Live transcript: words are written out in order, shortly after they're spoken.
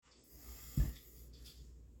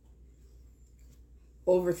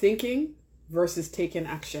Overthinking versus taking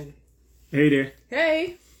action. Hey there.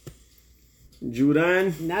 Hey.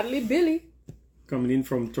 Judan. Natalie Billy. Coming in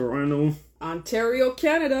from Toronto, Ontario,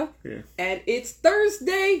 Canada. Yeah. And it's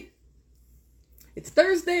Thursday. It's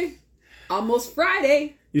Thursday. Almost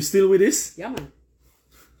Friday. You still with this? Yeah, man.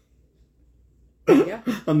 Yeah.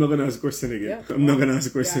 I'm not gonna ask a question again. Yeah. I'm not gonna ask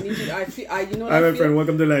a question. Yeah, you know what Hi, I my feel? friend.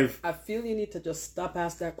 Welcome to live. I feel you need to just stop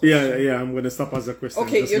asking that question. Yeah. I'm gonna stop asking the question.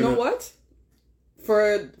 Okay, you know what?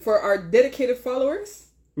 For our dedicated followers,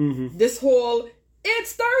 this whole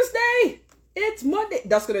it's Thursday, it's Monday,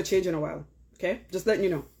 that's gonna change in a while. Okay, just letting you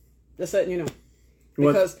know.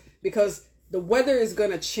 Because the weather is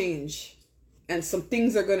gonna change, and some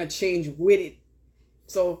things are gonna change with it.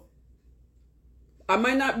 So I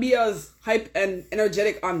might not be as hype and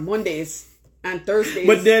energetic on Mondays and Thursdays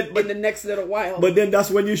in the next little while. But then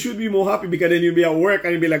that's when you should be more happy, because then you'll be at work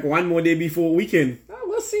and you'll be like one more day before weekend. Oh,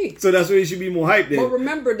 we'll see. So that's where you should be more hyped then. But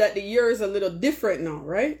remember that the year is a little different now,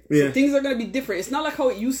 right? Yeah. So things are going to be different. It's not like how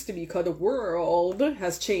it used to be, because the world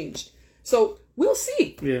has changed. So we'll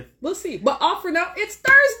see. Yeah. We'll see. But off for now, it's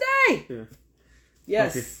Thursday. Yeah.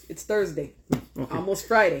 Yes, Okay. It's Thursday. Okay. Almost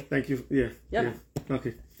Friday. Thank you. Yeah. Yeah.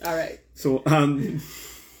 Okay. All right. So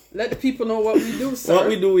let the people know what we do, sir. what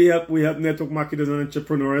we do, we help network marketers and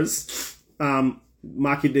entrepreneurs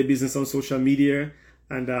market their business on social media,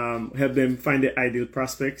 and help them find their ideal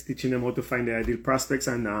prospects, teaching them how to find their ideal prospects,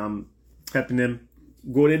 and helping them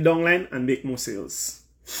go their downline and make more sales.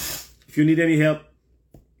 If you need any help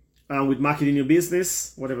with marketing your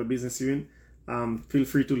business, whatever business you're in, feel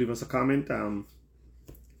free to leave us a comment.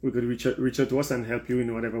 We could reach out to us and help you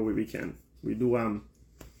in whatever way we can. We do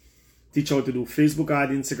teach how to do Facebook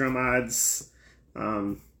ads, Instagram ads,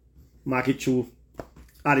 market through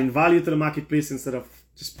adding value to the marketplace instead of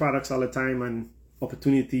just products all the time, and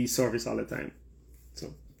opportunity service all the time.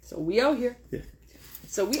 So we out here. Yeah.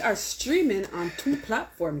 So we are streaming on 2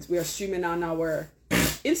 platforms. We are streaming on our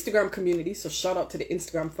Instagram community, so shout out to the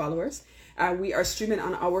Instagram followers. And we are streaming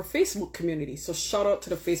on our Facebook community, so shout out to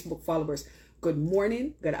the Facebook followers. Good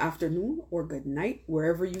morning, good afternoon, or good night,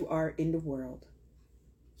 wherever you are in the world.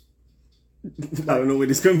 I don't know where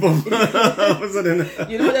this came from. You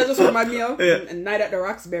know what that just reminded me of? Yeah. A Night at the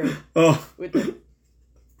Roxbury. Oh. With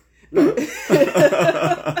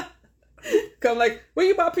Come like, what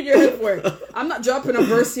you bopping your head for? I'm not dropping a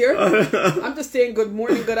verse here. I'm just saying good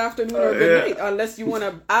morning, good afternoon, or good night. Unless you want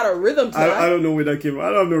to add a rhythm to that. I don't know where that came from. I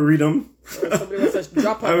don't have no rhythm. Or somebody was just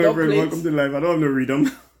drop Hi, a my dub friend. plate. Welcome to life. I don't have no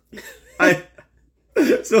rhythm.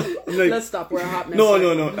 So I'm like, let's stop. We're a hot mess. No.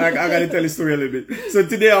 I gotta tell the story a little bit. So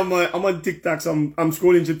today I'm on TikTok. So I'm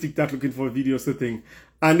scrolling through TikTok looking for videos to thing,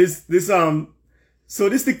 and this this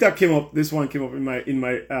TikTok came up. This one came up in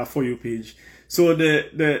my For You page. So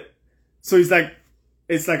so it's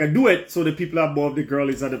like a duet. So the people above, this girl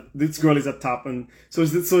is at top, and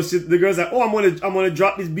the girl's like, oh, I'm gonna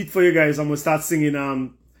drop this beat for you guys. I'm gonna start singing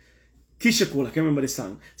Keisha Cole. I can't remember the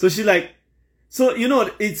song. So she like, so you know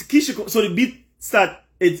it's Keisha Cole. So the beat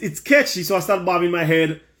it's catchy, so I start bobbing my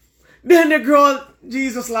head. Then the girl,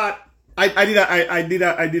 Jesus Lord, I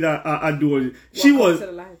did a duo. She was,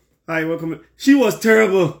 hi, welcome. She was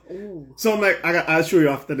terrible. Ooh. So I'm like, I'll show you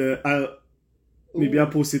after I'll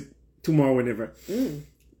post it tomorrow, whenever.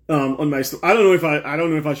 On my store. I don't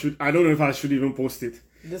know if I should even post it.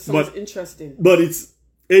 This sounds interesting. But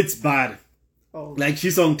it's bad. Oh. Like,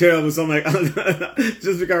 she sung terrible, so I'm like,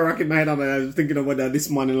 just because I rocked my head, I was thinking about that this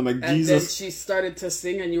morning. I'm like, Jesus. And then she started to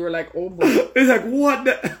sing, and you were like, oh boy. It's like, what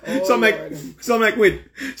the? Oh, so I'm like, wait.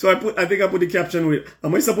 So I think I put the caption with,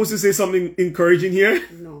 am I supposed to say something encouraging here?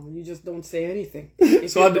 No, you just don't say anything.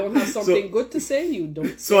 If you don't have something good to say, you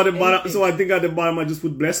don't. So at the bottom, so I think at the bottom I just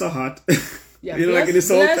put bless her heart. Yeah, you know, bless, like in the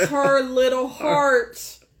song. Bless her little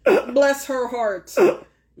heart. Bless her heart.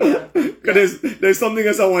 Yeah. There's something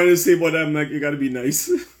else I wanted to say, but I'm like, you gotta be nice.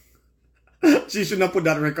 She should not put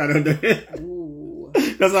that record on there. Ooh.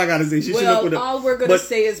 That's all I gotta say. She should not put that. All we're gonna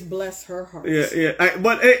say is bless her heart. Yeah.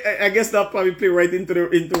 I guess that probably play right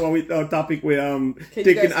into our topic with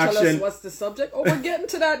taking you guys action. Tell us what's the subject? Oh, we're getting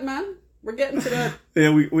to that, man. We're getting to that.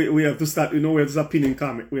 Yeah, we have to start. We have to start pinning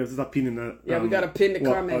comment. We have to start pinning that. Yeah, we gotta pin the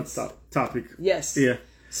comments. Topic. Yes. Yeah.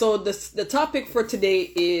 So the topic for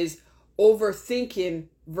today is overthinking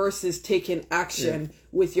versus taking action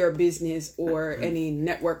with your business or any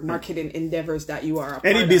network marketing endeavors that you are a part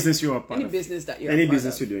any of. business you are part any of. business that you're any a part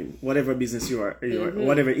business of. you're doing, whatever business you are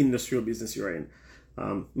whatever industry or business you are in.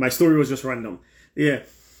 My story was just random. Yeah.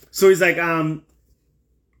 So it's like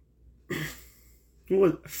who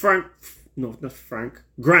was Frank? No, not Frank.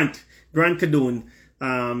 Grant Cardone,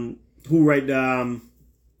 who write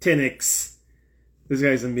 10x. This guy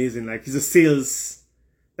is amazing. Like, he's a sales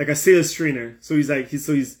a sales trainer. So he's like his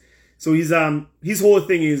whole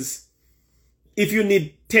thing is, if you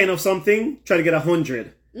need 10 of something, try to get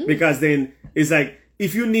 100, because then it's like,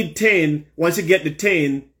 if you need 10, once you get the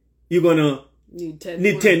 10, you're gonna need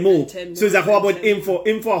 10 more. So it's like, how about aim for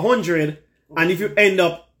 100, and if you end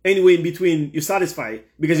up anywhere in between, you're satisfied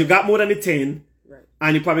because you got more than the 10,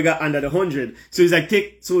 and you probably got under the 100. So it's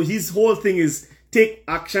like, so his whole thing is take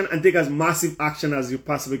action and take as massive action as you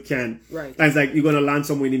possibly can. Right. And it's like you're gonna land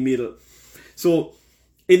somewhere in the middle. So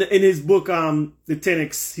in his book, the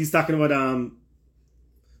 10X, he's talking about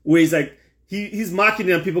where he's like, he's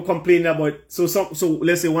marketing and people complaining about, so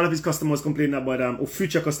let's say one of his customers complaining about, or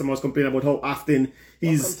future customers complaining about how often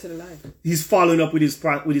he's following up with his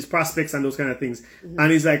prospects and those kind of things.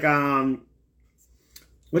 And he's like,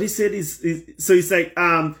 what he said is so he's like,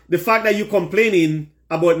 the fact that you're complaining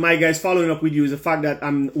about my guys following up with you is the fact that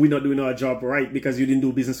we're not doing our job right because you didn't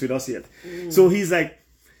do business with us yet. So he's like,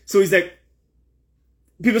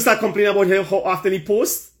 people start complaining about him, how often he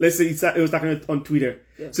posts. Let's say he was talking on Twitter.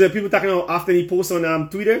 Yeah. So people talking about how often he posts on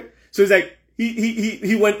Twitter. So he's like,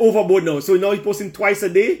 he went overboard now. So now he's posting twice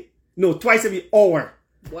every hour.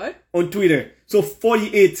 What? On Twitter. So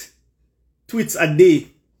 48 tweets a day.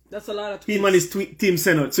 That's a lot of tweets. Him and his team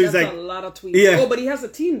sent out. So that's he's like, a lot of tweets. Yeah. Oh, but he has a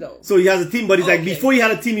team though. So he has a team, but he's like, before he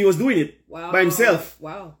had a team, he was doing it by himself.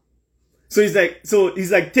 Wow. So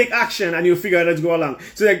he's like, take action and you'll figure out how to go along.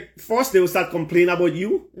 So like, first they will start complaining about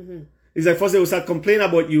you. He's like, first they will start complaining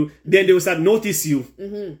about you, then they will start notice you.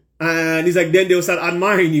 And he's like, then they will start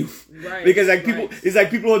admiring you. Right. Because like it's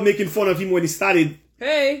like people were making fun of him when he started.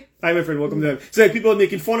 Hey. Hi, my friend, welcome to them. So like, people were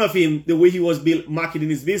making fun of him the way he was marketing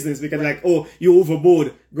his business because like, oh, you're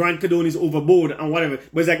overboard. Grant Cardone is overboard and whatever.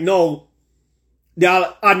 But it's like, no, they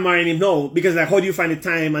are admiring him now because like, how do you find the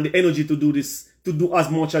time and the energy to do this? To do as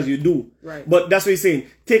much as you do. Right. But that's what he's saying.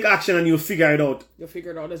 Take action and you'll figure it out. You'll figure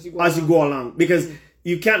it out as you go along. Because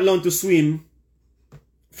you can't learn to swim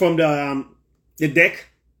from the deck.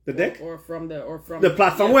 The deck? Or from the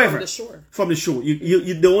platform, wherever. From the shore. From the shore.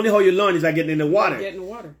 You the only how you learn is by getting in the water.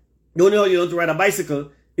 The only how you learn to ride a bicycle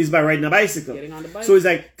is by riding a bicycle. Getting on the bike. So it's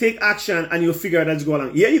like, take action and you'll figure it out as you go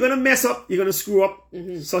along. Yeah, you're gonna mess up, you're gonna screw up.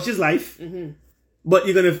 Such is life. But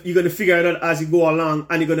you're gonna figure it out as you go along,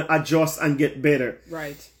 and you're gonna adjust and get better.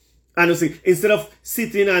 Right. And instead of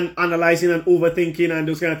sitting and analyzing and overthinking and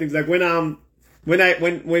those kind of things, like when we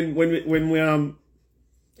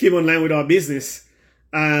came online with our business,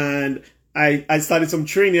 and I started some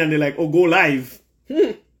training, and they're like, "Oh, go live."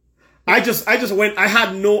 I just went. I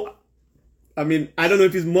had no. I mean, I don't know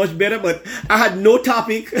if it's much better, but I had no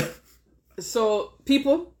topic. So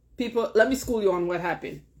people, let me school you on what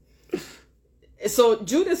happened. So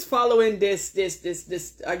Jude is following this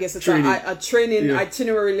I guess it's a training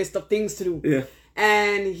itinerary list of things to do. Yeah.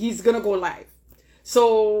 And he's gonna go live.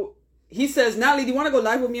 So he says, Natalie, do you want to go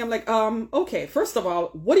live with me? I'm like, okay, first of all,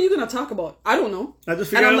 what are you gonna talk about? I don't know.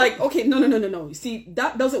 And I'm like, okay, no. You see,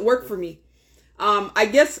 that doesn't work for me. I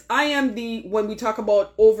guess I am when we talk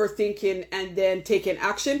about overthinking and then taking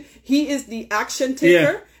action, he is the action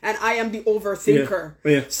taker and I am the overthinker.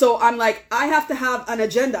 Yeah. So I'm like, I have to have an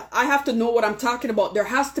agenda. I have to know what I'm talking about. There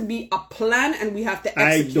has to be a plan and we have to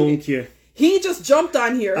execute. I don't care. He just jumped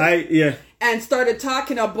on here and started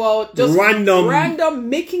talking about just random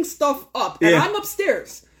making stuff up. And I'm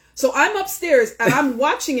upstairs. So I'm upstairs and I'm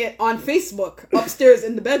watching it on Facebook upstairs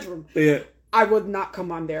in the bedroom. Yeah. I would not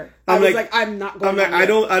come on there. I'm not going. I'm like,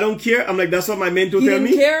 I don't care. I'm like, that's what my mentor tell me.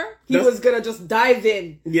 He didn't care. He was gonna just dive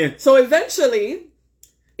in. Yeah. So eventually,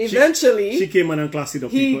 she came on and classed it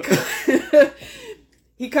up. He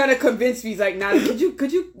kind of convinced me. He's like, "Nah,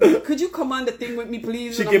 could you come on the thing with me,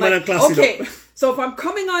 please?" She came on and classed it up. Okay. So if I'm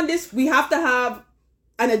coming on this, we have to have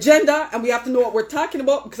an agenda and we have to know what we're talking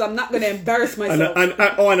about because I'm not going to embarrass myself. And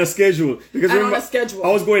a schedule. Because on a schedule.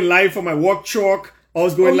 I was going live for my work truck. I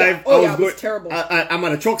was going live. It was terrible. I'm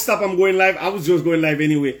at a truck stop. I'm going live. I was just going live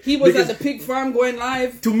anyway. He was at the pig farm going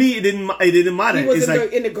live. To me, it didn't matter. He was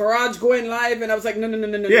in the garage going live, and I was like,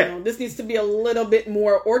 no. This needs to be a little bit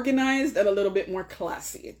more organized and a little bit more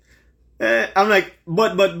classy. I'm like,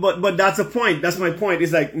 but that's the point. That's my point.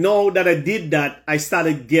 It's like, now that I did that, I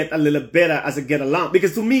started to get a little better as I get along.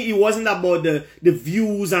 Because to me, it wasn't about the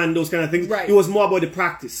views and those kind of things. Right. It was more about the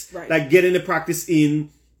practice. Right. Like getting the practice in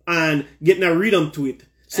and getting a rhythm to it.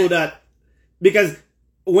 So that, because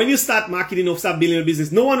when you start marketing or start building a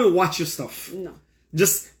business, no one will watch your stuff. No.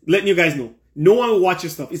 Just letting you guys know. No one will watch your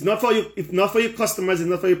stuff. It's not for you. It's not for your customers. It's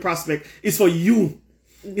not for your prospect. It's for you.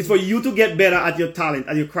 Mm-hmm. It's for you to get better at your talent,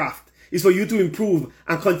 at your craft. It's for you to improve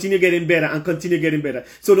and continue getting better and continue getting better.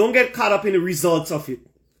 So don't get caught up in the results of it.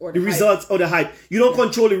 Or the results or the hype. You don't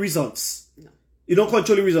control the results. No. You don't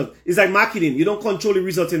control the result. It's like marketing. You don't control the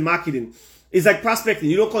results in marketing. It's like prospecting.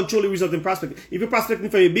 You don't control the result in prospecting. If you're prospecting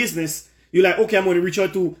for your business, you're like, okay, I'm going to reach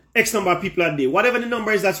out to X number of people a day. Whatever the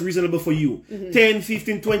number is that's reasonable for you. 10,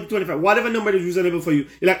 15, 20, 25. Whatever number is reasonable for you.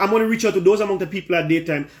 You're like, I'm going to reach out to those amount of people at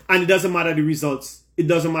daytime. And it doesn't matter the results. It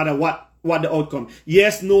doesn't matter what the outcome.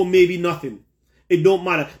 Yes, no, maybe nothing. It don't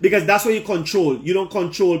matter. Because that's what you control. You don't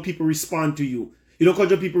control people respond to you. You don't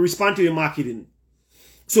control people respond to your marketing.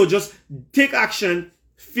 So just take action,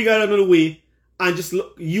 figure out another way, and just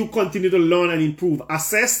you continue to learn and improve.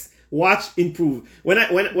 Assess, watch, improve. When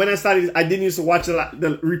I started, I didn't used to watch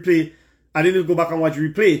the replay. I didn't go back and watch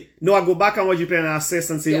replay. No, I go back and watch replay and I assess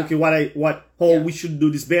and say, okay, how we should do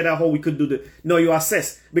this better, how we could do that. No, you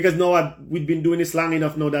assess. Because now we've been doing this long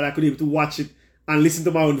enough now that I could be able to watch it and listen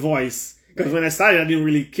to my own voice. Because when I started, I didn't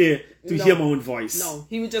really care to hear my own voice. No,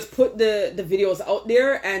 he would just put the videos out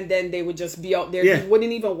there and then they would just be out there. Yeah. He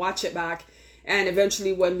wouldn't even watch it back. And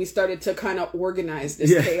eventually when we started to kind of organize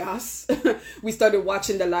this chaos, we started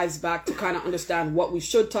watching the lives back to kind of understand what we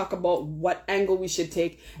should talk about, what angle we should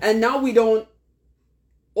take. And now we don't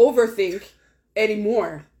overthink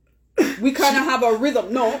anymore. We kind of have a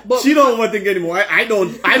rhythm. No, but she don't overthink anymore. I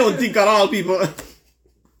don't think at all, people.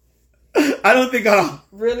 I don't think at all.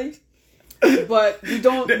 Really? But we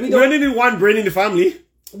don't only need one brain in the family.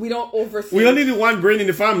 We don't overthink. We only need one brain in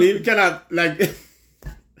the family. We cannot, like...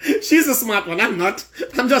 She's a smart one. I'm not.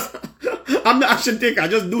 I'm the action taker. I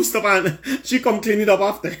just do stuff and she come clean it up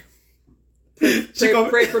after.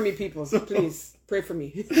 Pray for me, people. Please pray for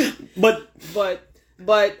me. But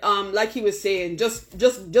like he was saying, just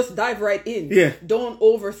dive right in. Yeah. Don't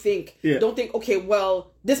overthink. Yeah. Don't think, okay, well,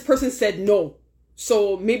 this person said no,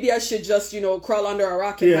 so maybe I should just, crawl under a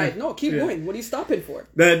rock and hide. No, keep going. What are you stopping for?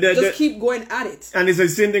 Just keep going at it. And it's the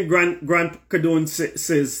same thing Grant Cardone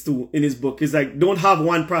says too in his book. It's like, don't have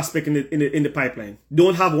one prospect in the pipeline.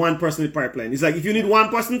 Don't have one person in the pipeline. It's like, if you need one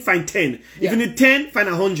person, find 10. If you need 10, find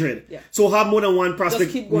 100. Yeah. So have more than one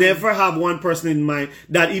prospect. Never have one person in mind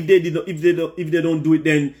that if they don't do it,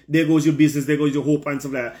 then there goes your business, there goes your hope and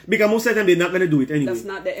stuff like that. Because most of the time they're not going to do it anyway. That's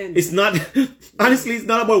not the end. It's not, honestly, it's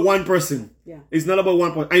not about one person. Yeah. It's not about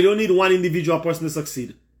one person. I don't need one individual person to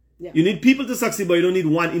succeed. Yeah. You need people to succeed, but you don't need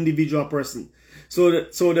one individual person. So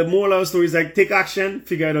the moral of the story is like, take action,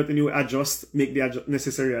 figure it out, and you adjust, make the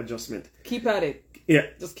necessary adjustment. Keep at it. Yeah.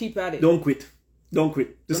 Just keep at it. Don't quit.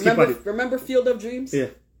 Just keep at it. Remember Field of Dreams? Yeah.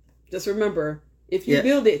 Just remember, if you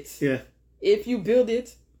build it, if you build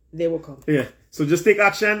it, they will come. Yeah. So just take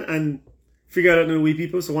action and figure out the way,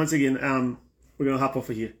 people. So once again, we're going to hop off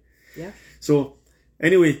of here. Yeah. So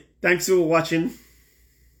anyway, thanks for watching.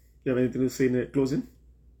 You have anything to say in the closing?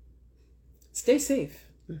 Stay safe.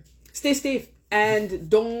 Stay safe. And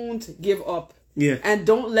don't give up. Yeah. And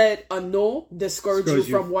don't let a no discourage you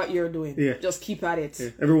from what you're doing. Yeah. Just keep at it.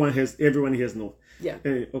 Yeah. Everyone has no. Yeah.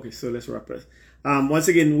 Okay, so let's wrap it. Once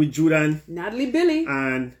again with Judan, Natalie, Billy,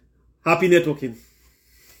 and happy networking.